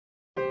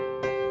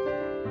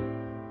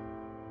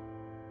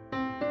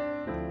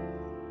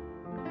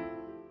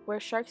Where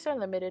sharks are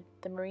limited,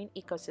 the marine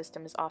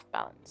ecosystem is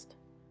off-balanced.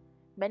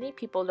 Many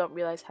people don't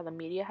realize how the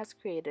media has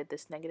created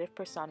this negative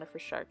persona for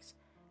sharks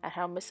and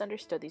how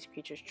misunderstood these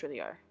creatures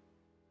truly are.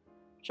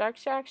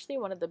 Sharks are actually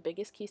one of the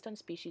biggest keystone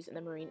species in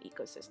the marine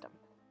ecosystem.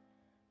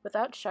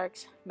 Without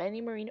sharks, many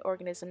marine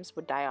organisms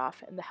would die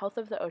off and the health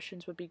of the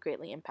oceans would be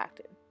greatly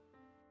impacted.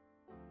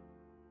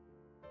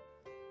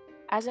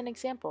 As an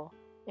example,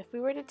 if we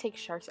were to take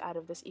sharks out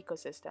of this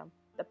ecosystem,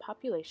 the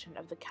population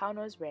of the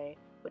cow-nosed ray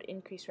would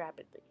increase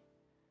rapidly.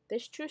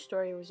 This true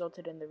story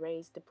resulted in the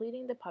rays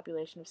depleting the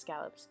population of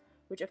scallops,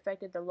 which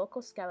affected the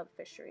local scallop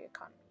fishery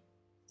economy.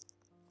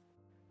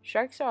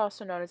 Sharks are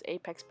also known as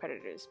apex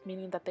predators,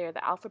 meaning that they are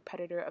the alpha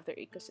predator of their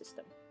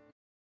ecosystem.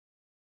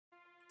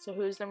 So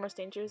who is their most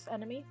dangerous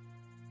enemy?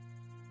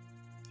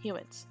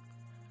 Humans.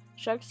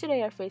 Sharks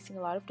today are facing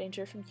a lot of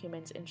danger from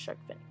humans in shark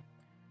finning.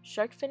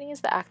 Shark finning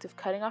is the act of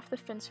cutting off the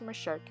fins from a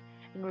shark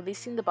and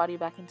releasing the body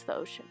back into the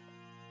ocean.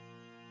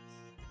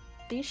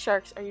 These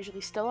sharks are usually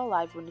still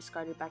alive when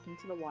discarded back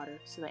into the water,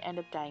 so they end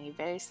up dying a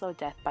very slow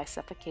death by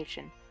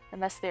suffocation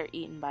unless they are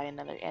eaten by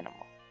another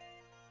animal.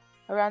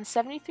 Around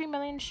 73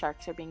 million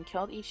sharks are being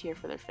killed each year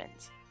for their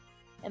fins.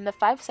 In the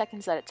 5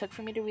 seconds that it took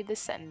for me to read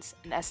this sentence,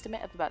 an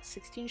estimate of about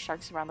 16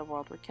 sharks around the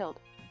world were killed.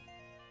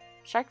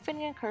 Shark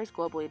finning occurs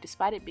globally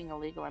despite it being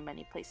illegal in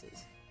many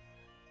places.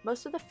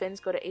 Most of the fins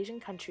go to Asian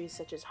countries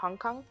such as Hong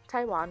Kong,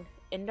 Taiwan,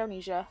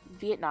 Indonesia,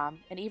 Vietnam,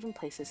 and even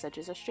places such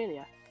as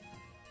Australia.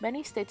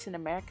 Many states in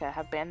America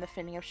have banned the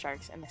finning of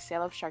sharks and the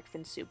sale of shark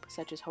fin soup,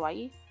 such as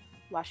Hawaii,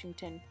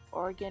 Washington,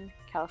 Oregon,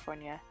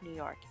 California, New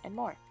York, and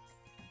more.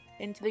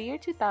 Into the year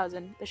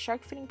 2000, the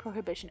Shark Finning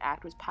Prohibition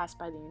Act was passed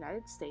by the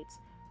United States,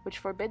 which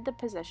forbid the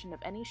possession of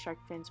any shark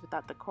fins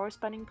without the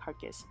corresponding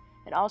carcass,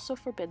 and also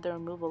forbid the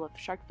removal of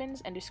shark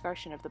fins and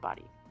discarding of the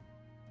body.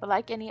 But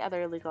like any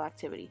other illegal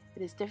activity,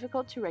 it is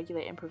difficult to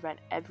regulate and prevent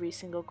every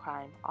single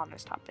crime on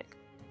this topic.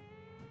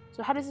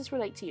 So how does this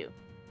relate to you?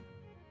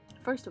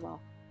 First of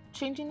all,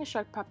 changing the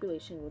shark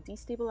population will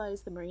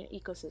destabilize the marine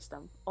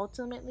ecosystem,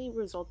 ultimately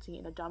resulting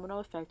in a domino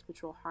effect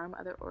which will harm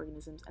other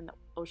organisms and the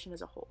ocean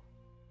as a whole.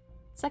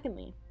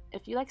 Secondly,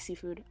 if you like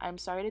seafood, I am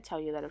sorry to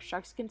tell you that if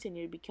sharks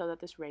continue to be killed at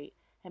this rate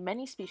and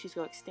many species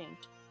go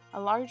extinct,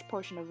 a large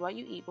portion of what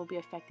you eat will be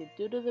affected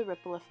due to the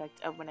ripple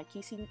effect of when a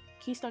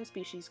keystone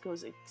species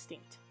goes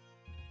extinct.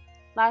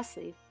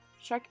 Lastly,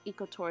 shark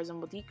ecotourism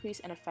will decrease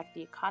and affect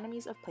the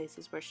economies of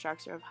places where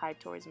sharks are of high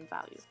tourism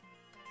value.